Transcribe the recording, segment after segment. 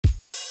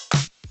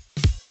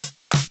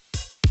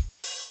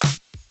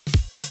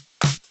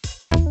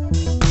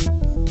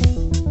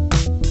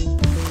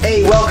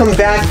Welcome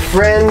back,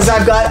 friends.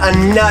 I've got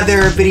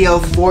another video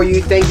for you.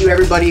 Thank you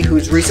everybody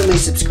who's recently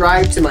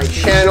subscribed to my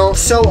channel.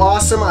 So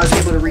awesome. I was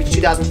able to reach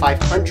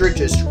 2,500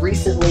 just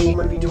recently. I'm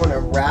going to be doing a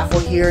raffle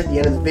here at the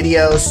end of the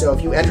video. So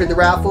if you entered the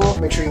raffle,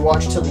 make sure you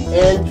watch till the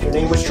end. If your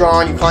name was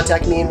drawn, you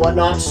contact me and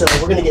whatnot. So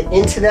we're going to get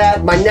into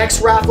that. My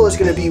next raffle is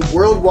going to be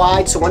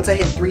worldwide. So once I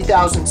hit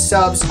 3,000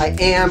 subs, I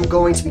am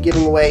going to be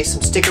giving away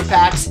some sticker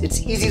packs.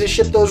 It's easy to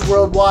ship those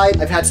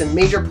worldwide. I've had some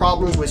major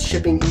problems with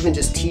shipping even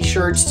just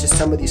t-shirts to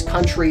some of these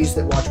countries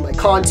that watch my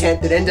content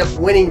that end up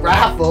winning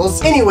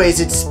raffles. Anyways,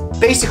 it's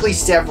basically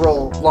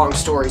several long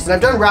stories. And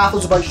I've done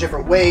raffles a bunch of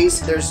different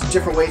ways. There's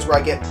different ways where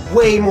I get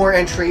way more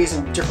entries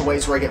and different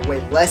ways where I get way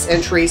less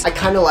entries. I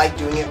kind of like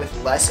doing it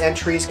with less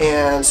entries.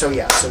 And so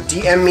yeah, so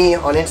DM me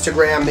on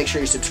Instagram. Make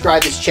sure you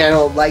subscribe to this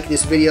channel, like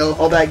this video,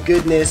 all that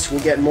goodness.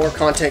 We'll get more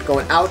content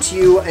going out to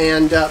you.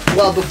 And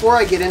well, before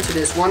I get into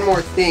this, one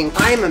more thing.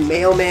 I am a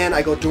mailman.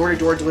 I go door to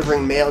door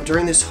delivering mail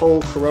during this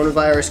whole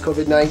coronavirus,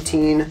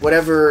 COVID-19,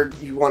 whatever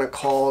you want to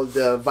call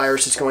the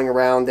virus that's going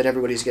around that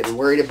everybody's getting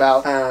worried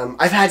about.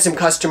 I've had some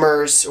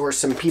customers or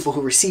some people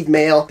who receive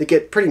mail that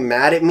get pretty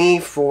mad at me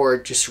for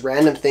just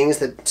random things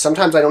that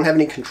sometimes I don't have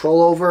any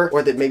control over,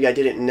 or that maybe I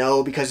didn't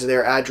know because of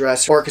their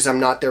address, or because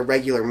I'm not their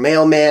regular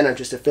mailman. I'm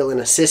just a fill-in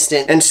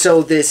assistant. And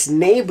so this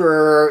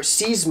neighbor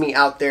sees me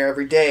out there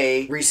every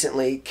day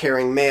recently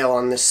carrying mail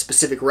on this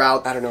specific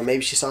route. I don't know,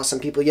 maybe she saw some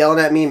people yelling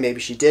at me, maybe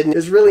she didn't. It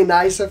was really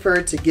nice of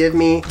her to give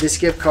me this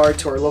gift card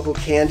to our local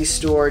candy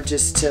store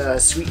just to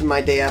sweeten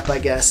my day up, I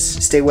guess.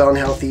 Stay well and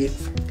healthy.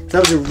 That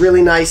was a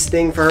really nice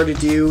thing for her to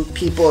do.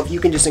 People, if you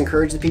can just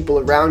encourage the people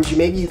around you,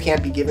 maybe you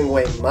can't be giving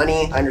away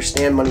money. I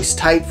understand money's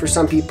tight for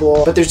some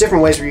people, but there's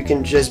different ways where you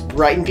can just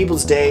brighten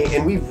people's day,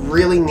 and we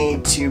really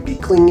need to be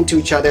clinging to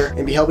each other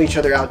and be helping each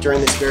other out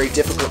during this very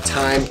difficult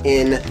time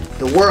in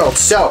the world.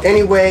 So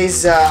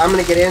anyways, I'm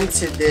gonna get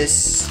into this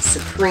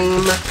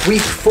Supreme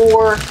Week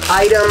 4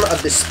 item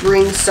of the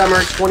Spring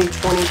Summer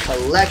 2020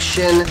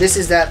 collection. This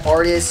is that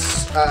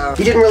artist.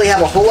 He didn't really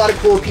have a whole lot of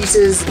cool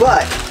pieces,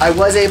 but I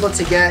was able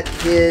to get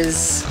his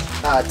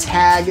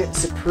Tag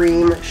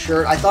Supreme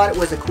shirt. I thought it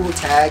was a cool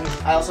tag.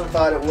 I also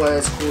thought it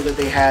was cool that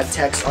they had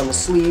text on the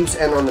sleeves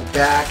and on the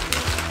back.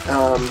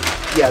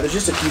 Yeah, there's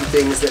just a few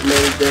things that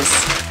made this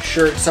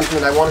shirt something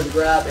that I wanted to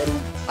grab,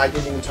 and I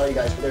didn't even tell you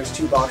guys, but there's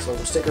 2 box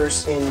logo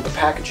stickers in the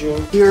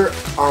packaging. Here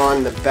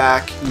on the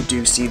back, you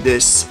do see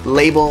this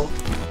label.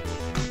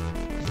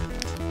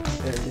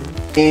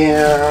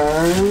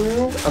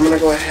 And I'm gonna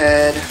go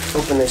ahead,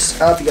 open this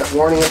up. You got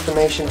warning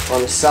information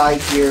on the side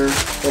here.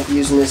 Don't be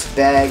using this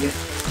bag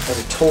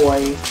as a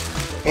toy,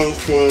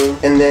 anything.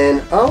 And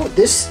then, oh,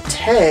 this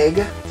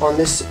tag on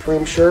this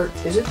Supreme shirt,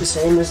 is it the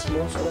same as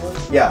most other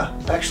ones? Yeah,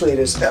 actually it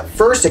is. At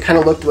first it kind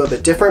of looked a little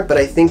bit different, but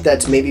I think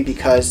that's maybe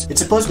because it's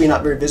supposed to be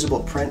not very visible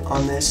print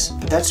on this,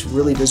 but that's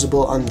really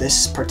visible on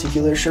this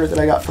particular shirt that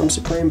I got from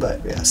Supreme. But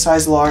yeah,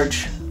 size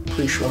large,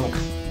 pre-shrunk.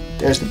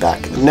 There's the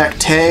back of the neck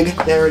tag.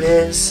 There it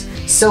is.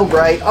 So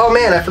bright. Oh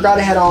man, I forgot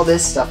I had all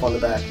this stuff on the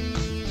back.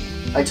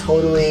 I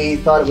totally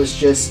thought it was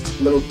just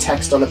little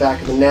text on the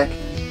back of the neck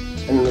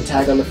and then the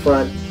tag on the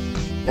front.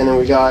 And then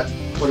we got,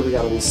 what do we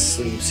got on the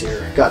sleeves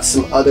here? Got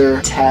some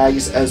other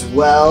tags as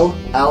well.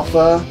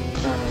 Alpha,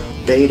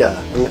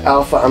 beta. I'm the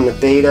alpha, I'm the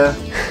beta.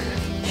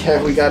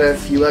 Yeah, we got a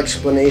few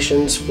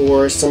explanations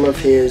for some of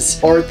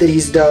his art that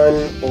he's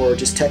done, or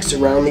just text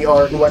around the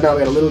art and whatnot.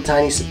 We got a little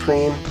tiny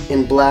Supreme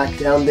in black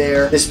down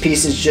there. This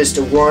piece is just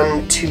a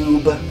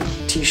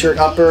 1-tube t-shirt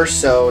upper,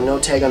 so no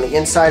tag on the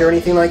inside or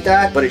anything like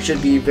that, but it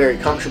should be very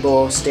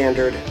comfortable,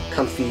 standard,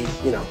 comfy,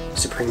 you know,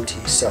 Supreme tee.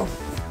 So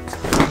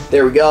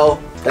there we go.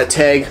 That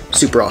tag,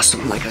 super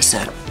awesome, like I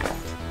said.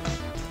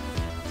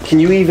 Can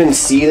you even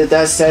see that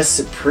that says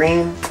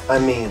Supreme? I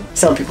mean,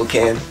 some people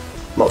can.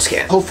 Most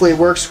can't. Hopefully it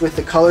works with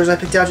the colors I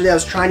picked out today. I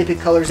was trying to pick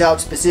colors out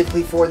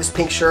specifically for this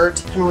pink shirt.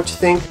 Tell me what you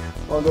think.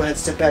 I'll go ahead and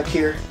step back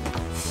here.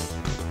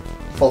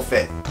 Full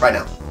fit right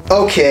now.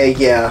 Okay,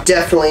 yeah,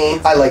 definitely.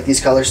 I like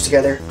these colors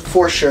together,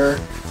 for sure.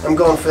 I'm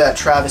going for that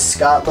Travis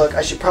Scott look.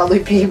 I should probably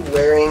be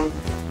wearing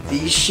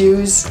these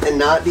shoes and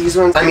not these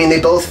ones. I mean, they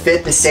both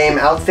fit the same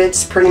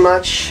outfits pretty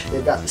much.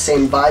 They've got the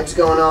same vibes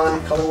going on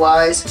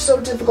color-wise. It's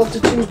so difficult to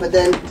choose, but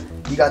then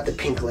you got the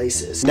pink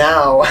laces.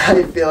 Now,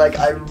 I feel like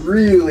I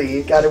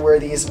really gotta wear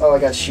these. Oh, I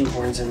got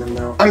shoehorns in them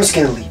though. I'm just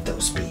gonna leave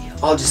those be.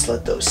 I'll just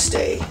let those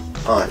stay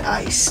on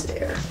ice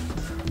there.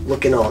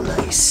 Looking all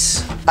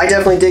nice. I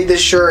definitely dig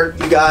this shirt.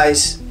 You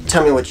guys,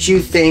 tell me what you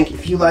think.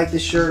 If you like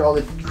this shirt, all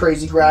the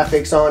crazy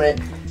graphics on it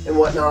and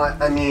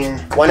whatnot, I mean,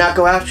 why not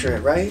go after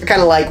it, right? I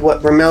kind of like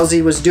what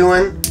Rammellzee was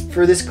doing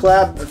for this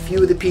collab. A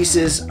few of the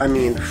pieces, I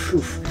mean,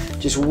 whew,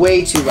 just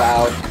way too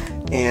loud.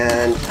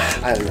 And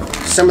I don't know,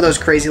 some of those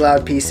crazy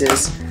loud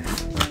pieces,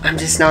 I'm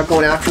just not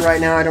going after right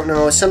now. I don't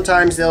know.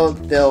 Sometimes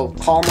they'll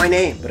call my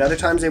name, but other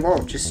times they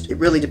won't. Just, it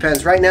really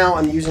depends. Right now,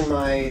 I'm using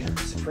my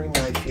Supreme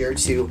knife here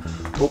to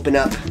open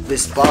up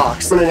this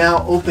box. I'm gonna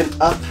now open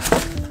up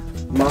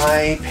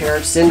my pair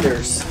of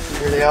Cinders.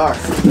 Here they are.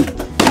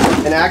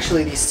 And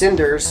actually, these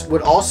Cinders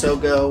would also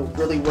go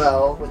really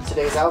well with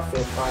today's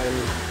outfit, I'm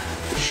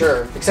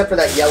sure. Except for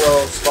that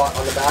yellow spot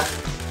on the back.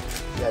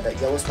 Yeah,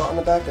 that yellow spot on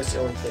the back, that's the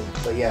only thing.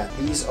 But yeah,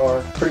 these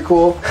are pretty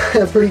cool,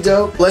 pretty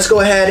dope. Let's go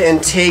ahead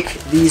and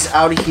take these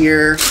out of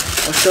here.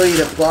 I'll show you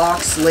the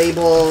box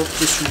label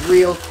just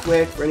real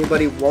quick for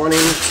anybody wanting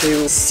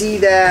to see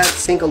that. I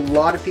think a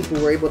lot of people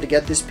were able to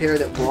get this pair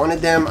that wanted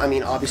them. I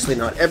mean, obviously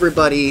not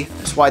everybody.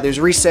 That's why there's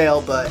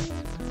resale, but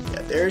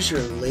yeah, there's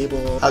your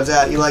label. How's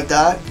that? You like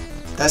that?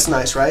 That's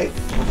nice, right?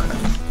 Okay.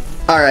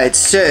 Alright,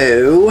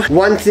 so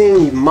one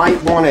thing you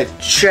might want to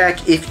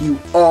check if you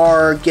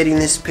are getting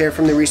this pair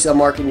from the resale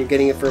market and you're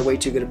getting it for a way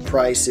too good a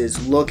price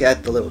is look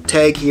at the little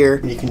tag here.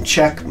 You can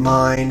check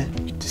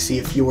mine to see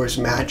if yours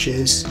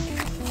matches.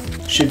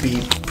 Should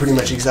be pretty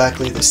much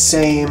exactly the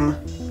same,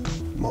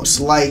 most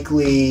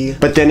likely.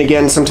 But then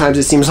again, sometimes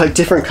it seems like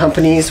different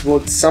companies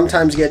will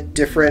sometimes get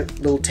different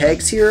little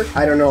tags here.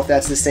 I don't know if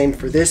that's the same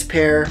for this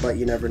pair, but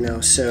you never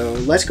know. So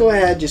let's go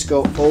ahead, just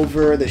go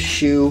over the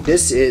shoe.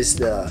 This is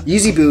the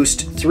Yeezy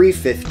Boost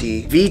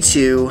 350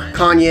 V2.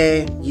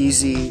 Kanye,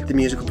 Yeezy, the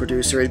musical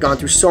producer, has gone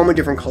through so many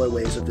different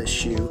colorways of this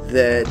shoe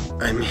that,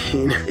 I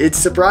mean, it's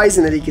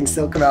surprising that he can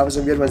still come out with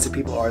some good ones that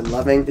people are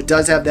loving. It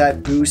does have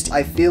that boost.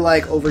 I feel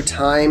like over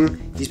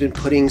time, he's been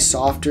putting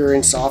softer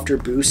and softer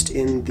boost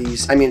in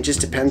these. I mean, it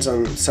just depends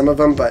on some of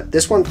them, but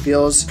this one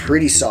feels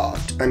pretty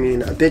soft. I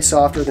mean, a bit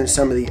softer than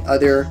some of the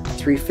other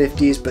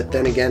 350s, but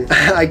then again,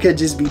 I could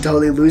just be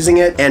totally losing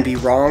it and be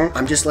wrong.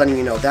 I'm just letting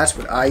you know that's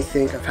what I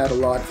think. I've had a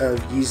lot of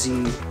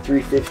Yeezy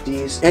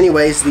 350s.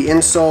 Anyways, the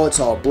insole, it's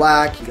all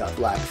black. You got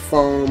black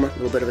foam, a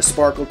little bit of a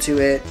sparkle to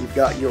it. You've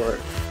got your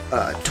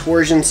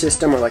torsion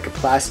system, or like a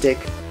plastic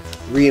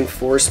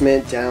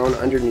reinforcement down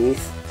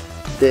underneath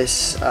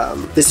this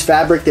this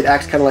fabric that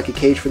acts kind of like a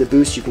cage for the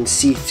boost. You can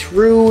see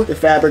through the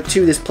fabric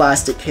to this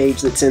plastic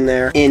cage that's in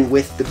there, in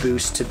with the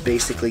boost to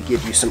basically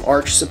give you some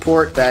arch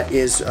support. That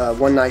is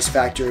one nice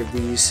factor of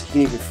these. You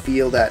can even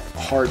feel that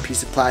hard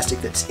piece of plastic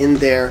that's in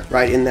there,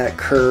 right in that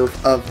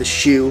curve of the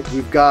shoe.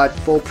 We've got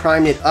full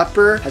prime knit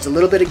upper, has a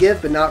little bit of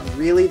give, but not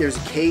really. There's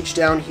a cage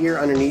down here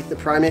underneath the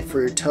prime knit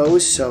for your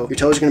toes, so your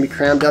toes are going to be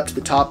crammed up to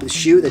the top of the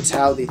shoe. That's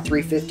how the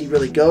 350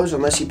 really goes,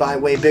 unless you buy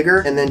way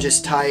bigger and then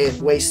just tie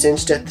it way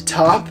cinched at the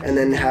top and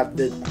then have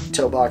the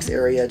toe box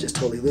area just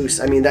totally loose.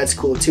 I mean, that's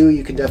cool too.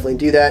 You can definitely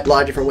do that. A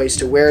lot of different ways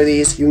to wear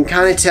these. You can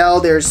kind of tell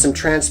there's some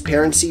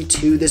transparency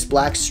to this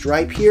black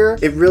stripe here.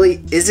 It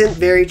really isn't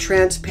very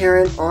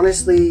transparent,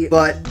 honestly,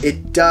 but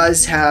it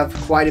does have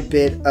quite a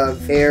bit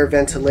of air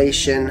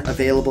ventilation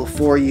available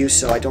for you,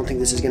 so I don't think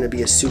this is going to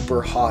be a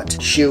super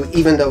hot shoe,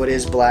 even though it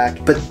is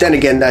black. But then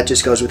again, that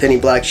just goes with any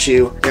black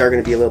shoe. They are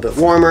going to be a little bit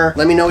warmer.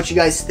 Let me know what you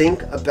guys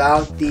think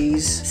about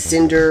these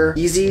Cinder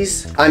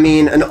Yeezys. I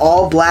mean, an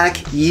all black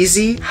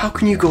Yeezy, how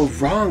can you go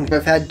wrong?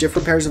 I've had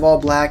different pairs of all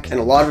black and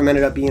a lot of them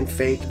ended up being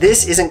fake.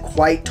 This isn't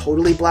quite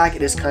totally black.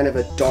 It is kind of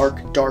a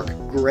dark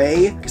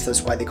gray. I guess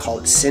that's why they call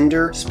it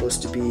Cinder. It's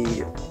supposed to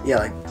be, yeah,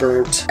 like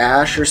burnt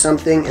ash or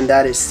something, and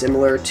that is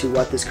similar to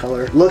what this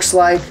color looks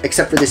like,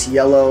 except for this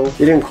yellow.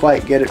 They didn't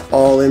quite get it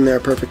all in there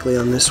perfectly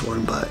on this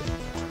one, but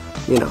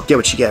you know, get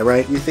what you get,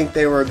 right? You think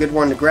they were a good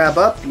one to grab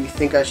up? You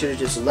think I should have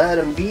just let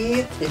them be?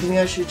 You think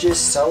I should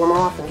just sell them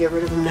off and get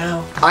rid of them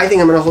now? I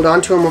think I'm gonna hold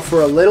on to them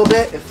for a little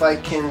bit if I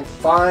can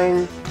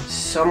find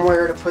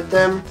somewhere to put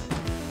them.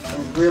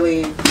 I'm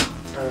really,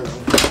 I don't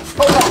know.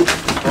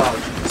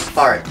 Oh,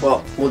 all right,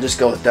 well, we'll just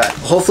go with that.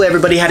 Hopefully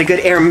everybody had a good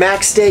Air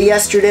Max day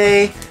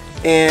yesterday.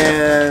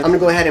 And I'm gonna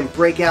go ahead and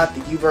break out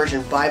the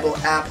YouVersion Bible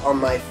app on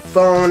my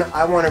phone.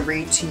 I want to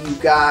read to you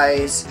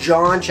guys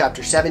John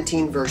chapter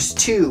 17 verse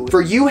 2.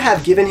 For you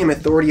have given him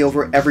authority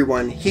over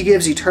everyone. He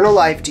gives eternal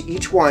life to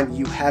each one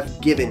you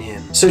have given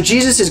him. So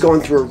Jesus is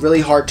going through a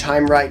really hard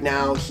time right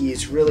now.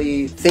 He's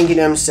really thinking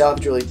to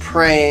himself, really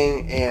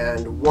praying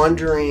and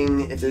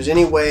wondering if there's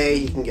any way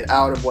he can get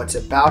out of what's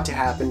about to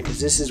happen,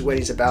 because this is when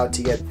he's about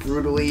to get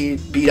brutally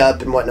beat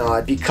up and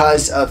whatnot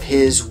because of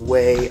his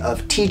way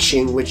of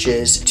teaching, which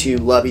is to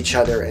love each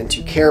other and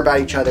to care about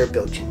each other,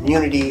 build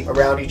community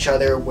around each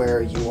other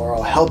where you are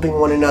all helping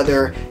one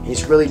another.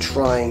 He's really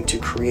trying to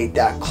create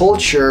that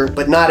culture,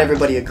 but not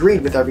everybody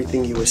agreed with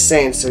everything he was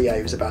saying, so yeah,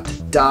 he was about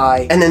to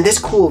die. And then this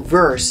cool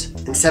verse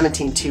in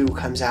 17:2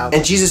 comes out,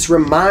 and Jesus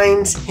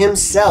reminds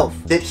himself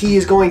that he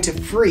is going to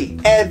free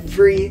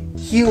every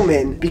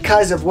human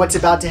because of what's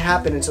about to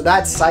happen. And so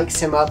that psychs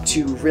him up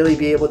to really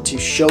be able to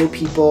show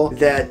people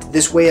that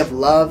this way of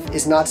love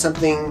is not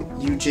something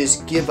you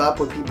just give up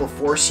when people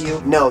force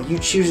you. No, you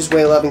choose this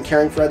way of love and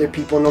caring for other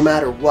people no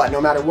matter what.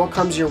 No matter what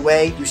comes your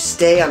way, you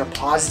stay on a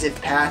positive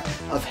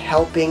path of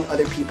helping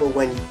other people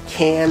when you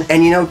can.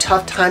 And you know,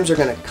 tough times are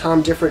going to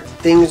come. Different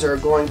things are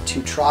going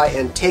to try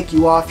and take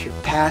you off your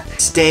path.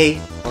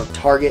 Stay on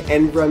target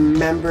and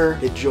remember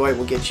that joy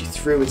will get you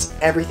through. It's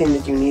everything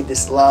that you need,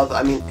 this love.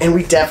 I mean, and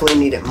we definitely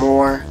need it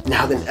more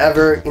now than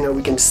ever. You know,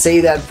 we can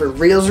say that for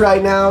reals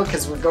right now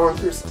because we're going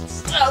through some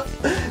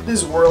stuff.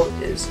 This world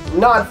is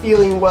not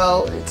feeling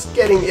well. It's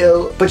getting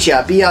ill. But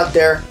yeah, be out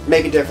there,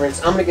 make a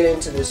difference. I'm gonna get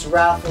into this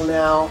raffle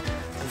now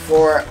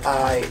before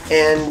I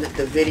end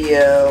the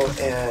video.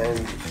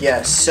 And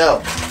yes,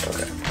 so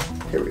okay,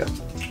 here we go.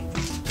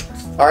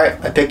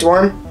 Alright, I picked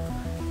one.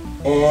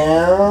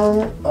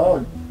 And,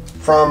 oh,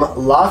 from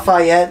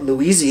Lafayette,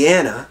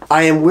 Louisiana.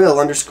 I am Will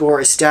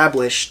 _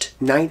 established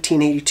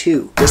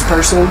 1982. This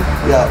person,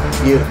 yo,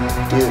 you,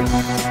 dude,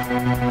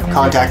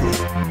 contact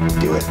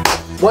me. Do it.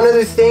 One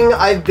other thing,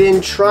 I've been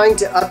trying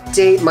to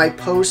update my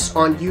posts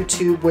on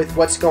YouTube with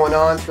what's going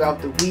on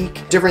throughout the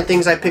week. Different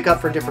things I pick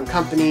up for different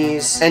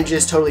companies and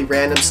just totally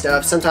random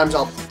stuff. Sometimes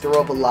I'll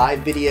throw up a live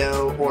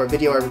video or a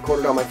video I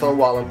recorded on my phone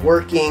while I'm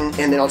working,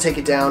 and then I'll take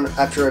it down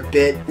after a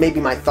bit. Maybe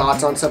my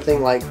thoughts on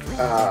something like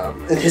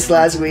this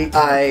last week.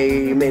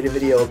 I made a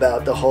video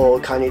about the whole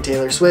Kanye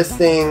Taylor Swift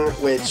thing,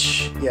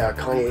 which, yeah,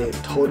 Kanye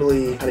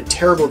totally had a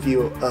terrible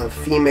view of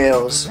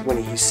females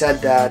when he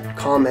said that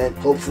comment.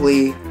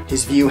 Hopefully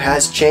his view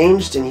has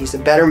changed and he's a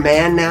better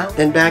man now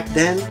than back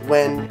then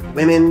when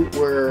women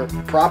were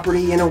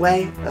property in a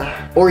way,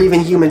 or even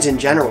humans in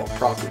general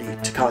property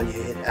to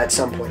Kanye at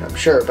some point, I'm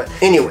sure. But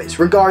anyways,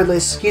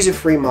 regardless, he's a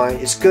free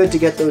mind. It's good to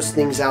get those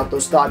things out,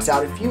 those thoughts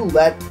out. If you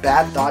let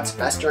bad thoughts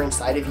fester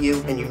inside of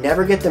you and you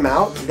never get them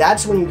out,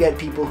 that's when you get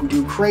people who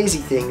do crazy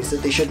things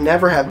that they should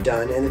never have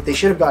done and that they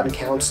should have gotten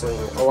counseling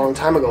a long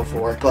time ago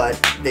for, but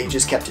they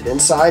just kept it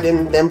inside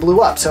and then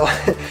blew up. So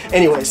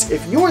anyways,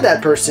 if you're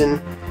that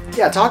person,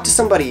 yeah, talk to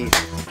somebody.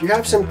 If you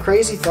have some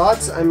crazy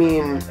thoughts, I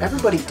mean,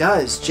 everybody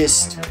does.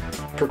 Just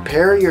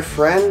prepare your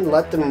friend,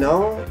 let them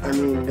know. I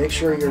mean, make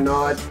sure you're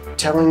not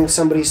telling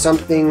somebody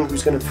something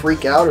who's gonna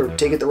freak out or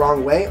take it the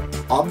wrong way,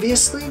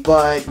 obviously.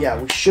 But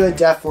yeah, we should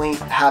definitely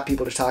have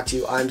people to talk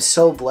to. I'm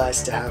so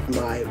blessed to have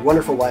my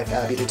wonderful wife,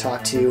 Abby, to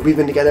talk to. We've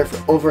been together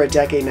for over a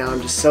decade now.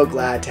 I'm just so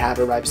glad to have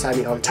her right beside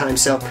me all the time.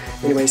 So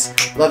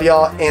anyways, love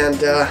y'all,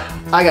 and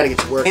I gotta get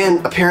to work.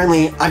 And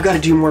apparently, I've gotta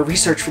do more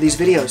research for these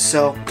videos,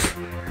 so